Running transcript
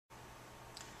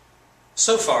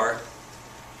So far,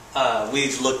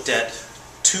 we've looked at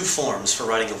two forms for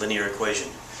writing a linear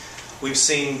equation. We've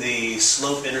seen the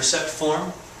slope-intercept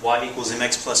form, y equals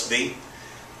mx plus b,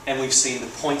 and we've seen the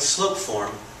point-slope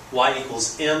form, y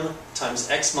equals m times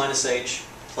x minus h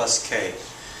plus k.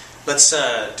 Let's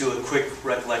do a quick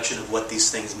recollection of what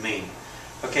these things mean.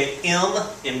 Okay, m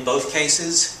in both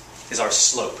cases is our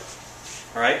slope.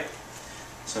 All right?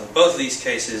 So in both of these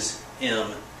cases,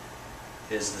 m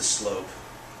is the slope.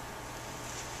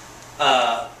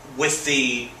 With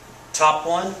the top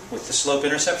one, with the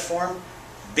slope-intercept form,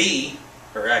 b,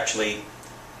 or actually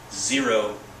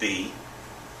 0b,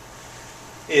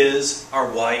 is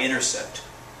our y-intercept.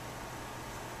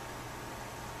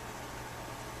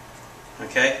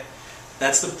 Okay?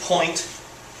 That's the point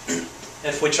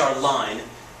at which our line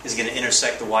is going to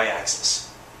intersect the y-axis.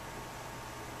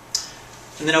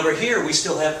 And then over here we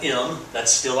still have m,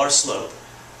 that's still our slope,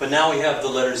 but now we have the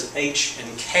letters h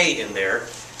and k in there,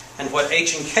 and what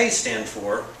h and k stand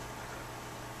for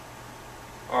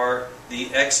are the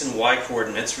x and y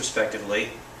coordinates, respectively,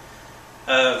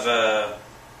 of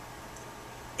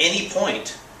any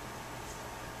point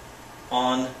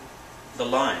on the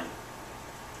line.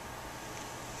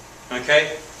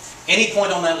 Okay? Any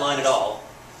point on that line at all.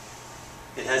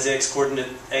 It has the x coordinate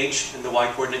h and the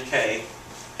y coordinate k,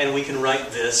 and we can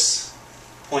write this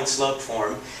point-slope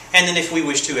form. And then if we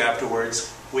wish to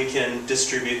afterwards, we can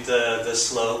distribute the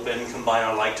slope and combine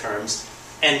our like terms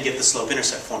and get the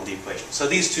slope-intercept form of the equation. So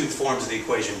these two forms of the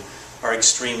equation are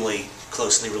extremely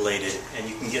closely related, and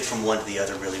you can get from one to the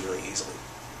other really, really easily.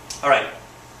 All right.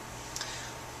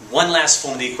 One last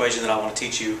form of the equation that I want to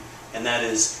teach you, and that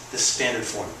is the standard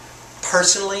form.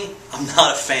 Personally, I'm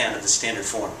not a fan of the standard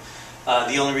form.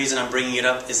 The only reason I'm bringing it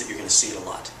up is that you're going to see it a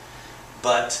lot.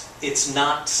 But it's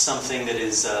not something that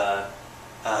is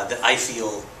that I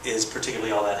feel is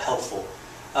particularly all that helpful.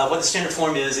 What the standard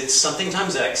form is, it's something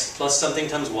times x plus something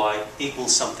times y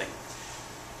equals something.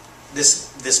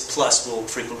 This plus will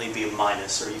frequently be a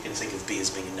minus, or you can think of b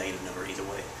as being a negative number either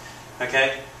way.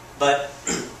 Okay? But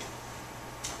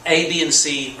a, b, and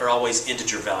c are always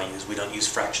integer values. We don't use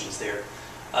fractions there.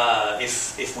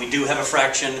 If we do have a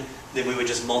fraction, then we would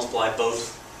just multiply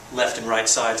both left and right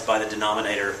sides by the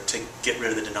denominator to get rid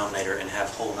of the denominator and have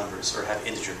whole numbers, or have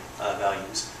integer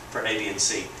values for a, b, and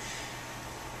c.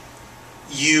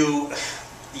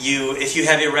 If you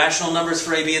have irrational numbers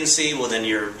for a, b, and c, well then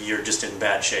you're just in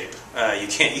bad shape. You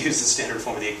can't use the standard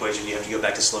form of the equation. You have to go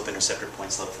back to slope-intercept or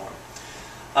point-slope form.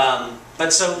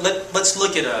 But so let's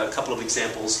look at a couple of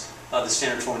examples of the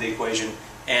standard form of the equation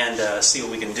and see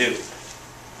what we can do.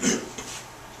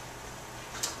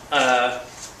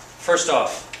 First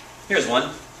off, here's one.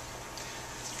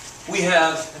 We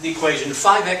have the equation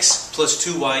 5x plus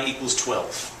 2y equals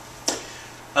 12.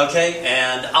 Okay,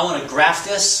 and I want to graph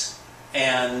this,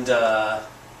 and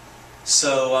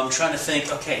so I'm trying to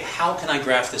think, okay, how can I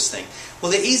graph this thing?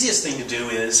 Well, the easiest thing to do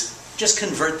is just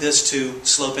convert this to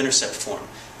slope-intercept form.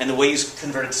 And the way you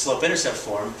convert it to slope-intercept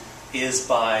form is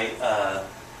by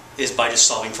just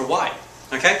solving for y.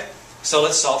 Okay? So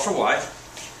let's solve for y.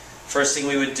 First thing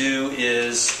we would do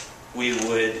is we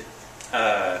would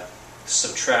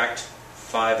subtract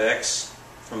 5x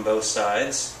from both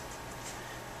sides,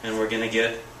 and we're going to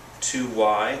get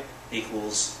 2y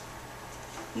equals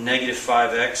negative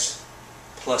 5x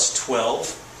plus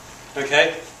 12.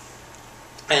 Okay?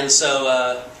 And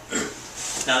so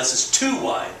now this is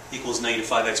 2y equals negative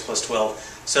 5x plus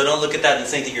 12. So don't look at that and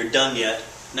think that you're done yet.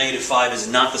 Negative 5 is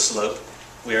not the slope.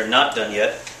 We are not done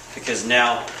yet, because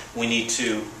now we need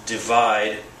to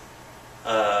divide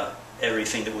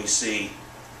everything that we see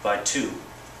by 2.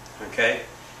 Okay?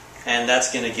 And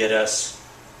that's going to get us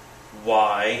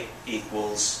y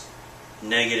equals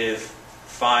negative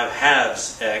 5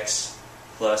 halves x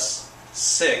plus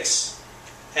 6.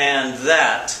 And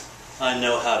that I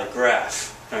know how to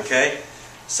graph. Okay?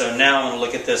 So now I'm going to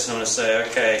look at this and I'm going to say,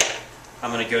 okay,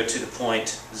 I'm going to go to the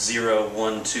point 0,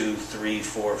 1, 2, 3,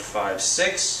 4, 5,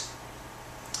 6.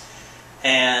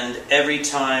 And every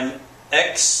time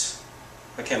x,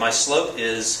 okay, my slope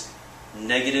is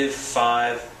negative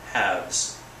 5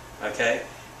 halves. Okay?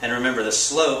 And remember, the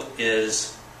slope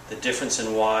is the difference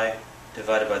in y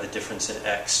divided by the difference in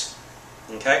x.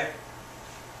 Okay?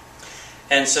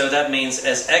 And so that means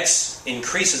as x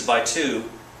increases by 2,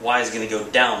 y is going to go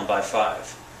down by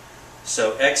 5.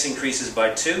 So x increases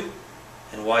by 2,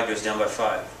 and y goes down by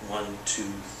 5. 1, 2,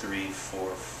 3,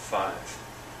 4, 5.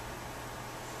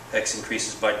 X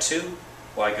increases by 2,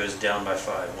 y goes down by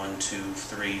 5. 1, 2,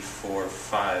 3, 4,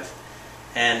 5.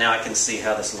 And now I can see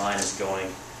how this line is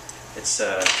going. It's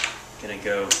going to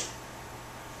go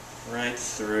right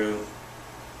through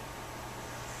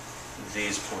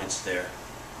these points there.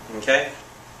 Okay?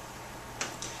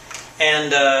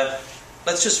 And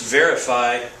let's just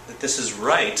verify that this is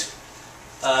right.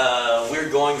 We're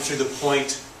going through the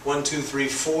point 1, 2, 3,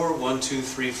 4, 1, 2,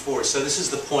 3, 4. So this is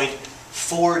the point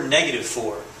 4, negative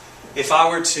 4. If I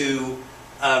were to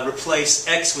replace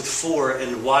x with 4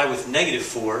 and y with negative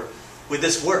 4, would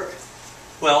this work?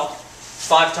 Well,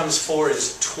 5 times 4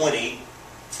 is 20.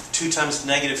 2 times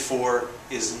negative 4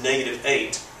 is negative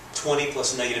 8. 20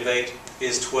 plus negative 8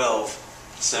 is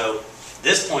 12. So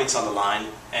this point's on the line,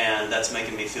 and that's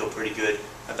making me feel pretty good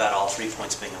about all 3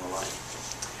 points being on the line.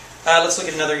 Let's look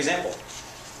at another example.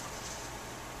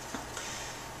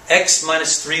 X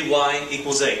minus 3y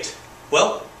equals 8.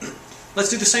 Well, let's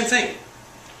do the same thing.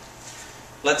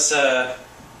 Let's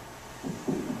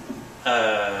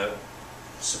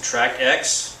subtract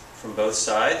x from both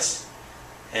sides,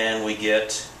 and we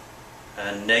get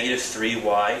negative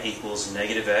 3y equals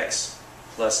negative x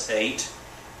plus 8.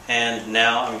 And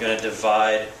now I'm going to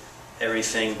divide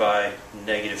everything by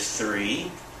negative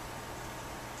 3.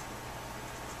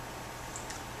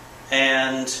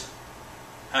 And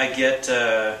I get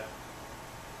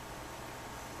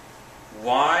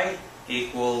y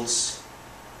equals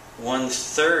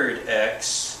 1/3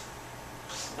 x,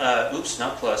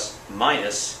 not plus,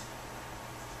 minus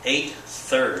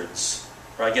 8/3.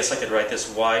 Or I guess I could write this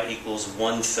y equals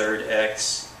 1/3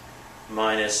 x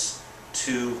minus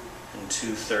 2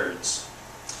 2/3.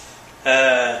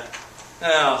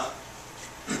 Now,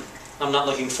 I'm not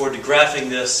looking forward to graphing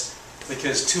this,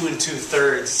 because 2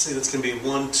 2/3, see, that's going to be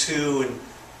 1, 2, and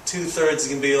 2/3 is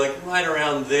going to be like right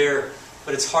around there,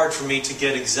 but it's hard for me to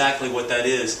get exactly what that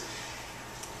is.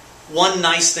 One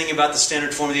nice thing about the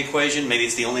standard form of the equation, maybe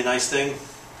it's the only nice thing,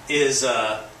 is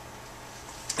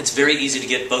it's very easy to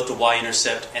get both the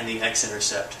y-intercept and the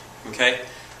x-intercept. Okay?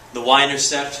 The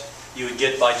y-intercept you would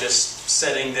get by just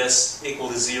setting this equal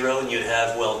to 0, and you'd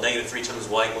have, well, negative 3 times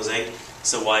y equals 8,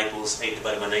 so y equals 8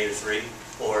 divided by negative 3,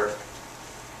 or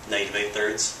negative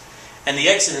 8/3. And the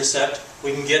x-intercept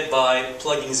we can get by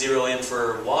plugging 0 in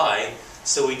for y,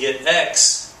 so we get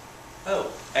x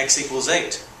equals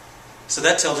 8. So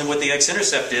that tells me what the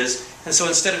x-intercept is, and so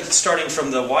instead of starting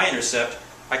from the y-intercept,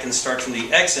 I can start from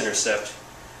the x-intercept.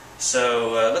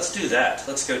 So let's do that.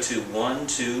 Let's go to 1,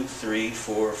 2, 3,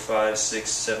 4, 5, 6,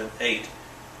 7, 8.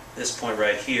 This point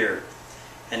right here.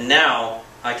 And now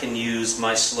I can use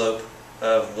my slope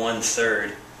of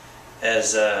 1/3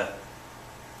 as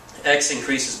x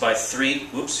increases by 3.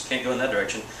 Whoops, can't go in that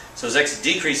direction. So as x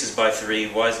decreases by 3,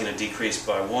 y is going to decrease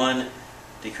by 1.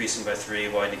 Decreasing by 3,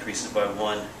 y decreases by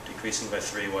 1. Decreasing by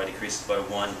 3, y decreases by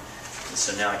 1. And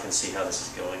so now I can see how this is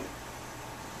going.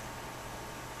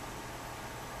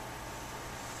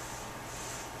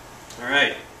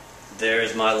 Alright,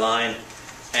 there's my line,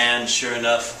 and sure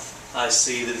enough, I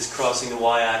see that it's crossing the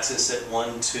y-axis at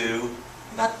 1, 2,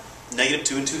 about negative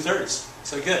 2 2/3.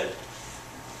 So good.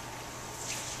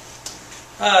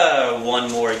 One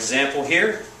more example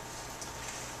here.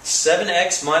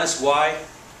 7x minus y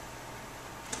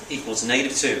equals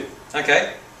negative 2.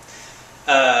 Okay.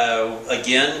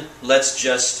 Again, let's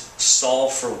just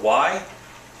solve for y.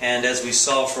 And as we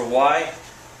solve for y,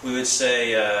 we would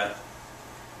say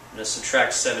I'm going to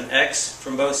subtract 7x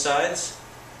from both sides,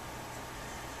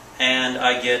 and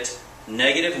I get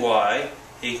negative y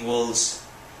equals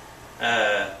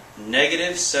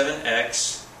negative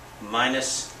 7x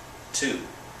minus 2.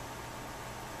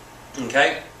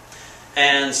 Okay?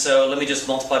 And so let me just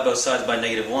multiply both sides by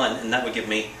negative 1, and that would give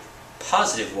me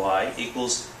positive y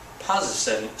equals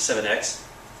positive 7x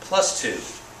plus 2.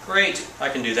 Great, I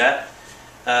can do that.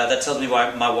 That tells me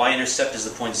my y-intercept is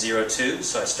the point 0, 2,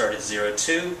 so I start at 0,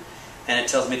 2. And it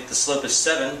tells me that the slope is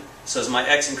 7, so as my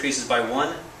x increases by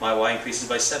 1, my y increases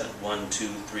by 7. 1,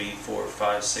 2, 3, 4,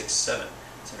 5, 6, 7.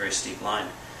 It's a very steep line.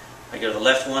 I go to the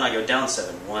left one, I go down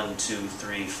 7. 1, 2,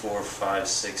 3, 4, 5,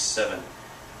 6, 7.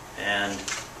 And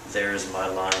there's my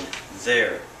line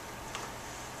there.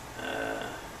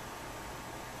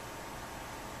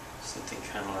 Something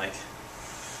kind of like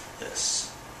this.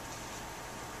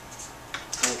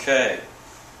 Okay.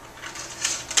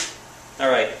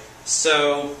 Alright,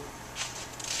 so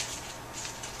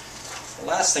the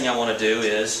last thing I want to do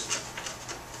is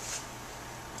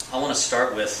I want to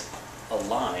start with a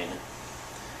line.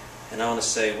 And I want to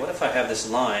say, what if I have this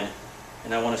line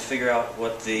and I want to figure out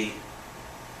what the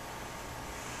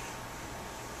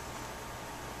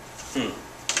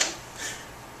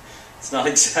It's not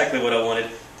exactly what I wanted.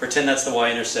 Pretend that's the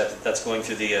y-intercept that's going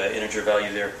through the integer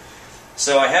value there.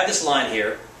 So I have this line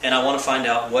here, and I want to find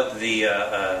out what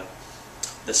the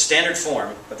standard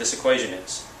form of this equation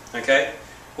is. Okay?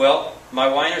 Well, my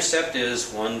y-intercept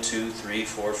is 1, 2, 3,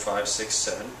 4, 5, 6,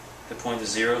 7. The point is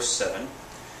 0, 7.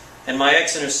 And my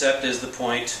x-intercept is the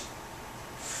point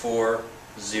 4,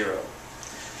 0.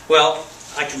 Well,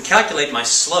 I can calculate my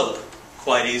slope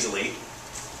quite easily.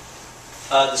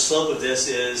 The slope of this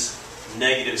is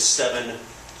negative 7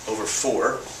 over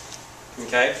 4.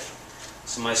 Okay?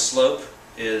 So my slope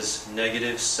is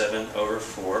negative 7 over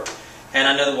 4. And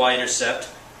I know the y-intercept,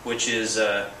 which is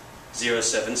 0,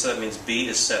 7. So that means b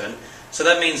is 7. So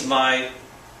that means my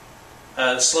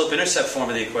slope-intercept form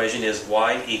of the equation is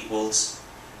y equals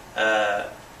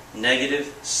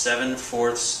negative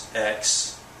 7/4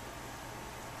 x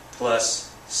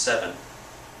plus 7.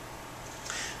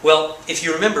 Well, if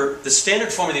you remember, the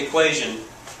standard form of the equation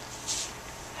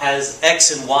has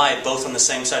x and y both on the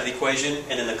same side of the equation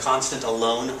and then the constant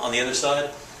alone on the other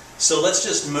side. So let's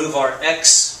just move our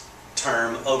x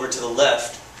term over to the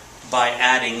left by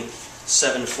adding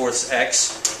 7/4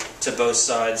 x to both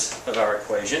sides of our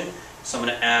equation. So I'm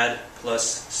going to add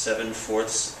plus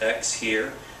 7/4 x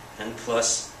here and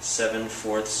plus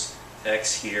 7/4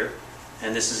 x here.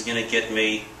 And this is going to get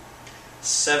me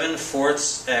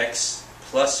 7/4 x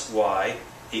plus y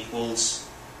equals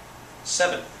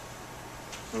 7.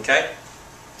 Okay?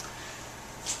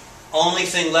 Only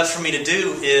thing left for me to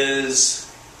do is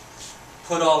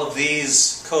put all of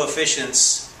these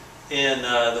coefficients in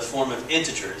the form of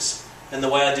integers. And the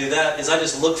way I do that is I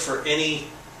just look for any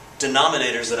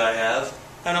denominators that I have,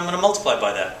 and I'm going to multiply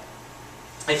by that.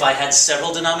 If I had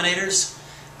several denominators,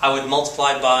 I would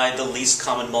multiply by the least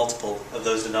common multiple of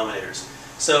those denominators.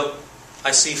 So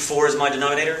I see 4 as my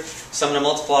denominator, so I'm going to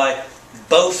multiply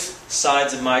both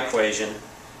sides of my equation,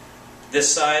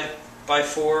 this side by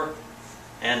 4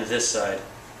 and this side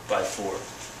by 4.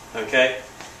 Okay?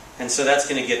 And so that's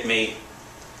going to get me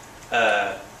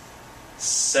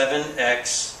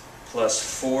 7x plus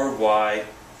 4y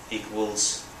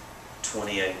equals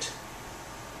 28.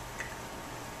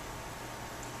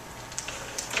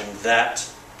 And that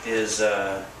is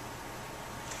the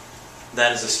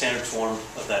standard form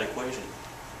of that equation.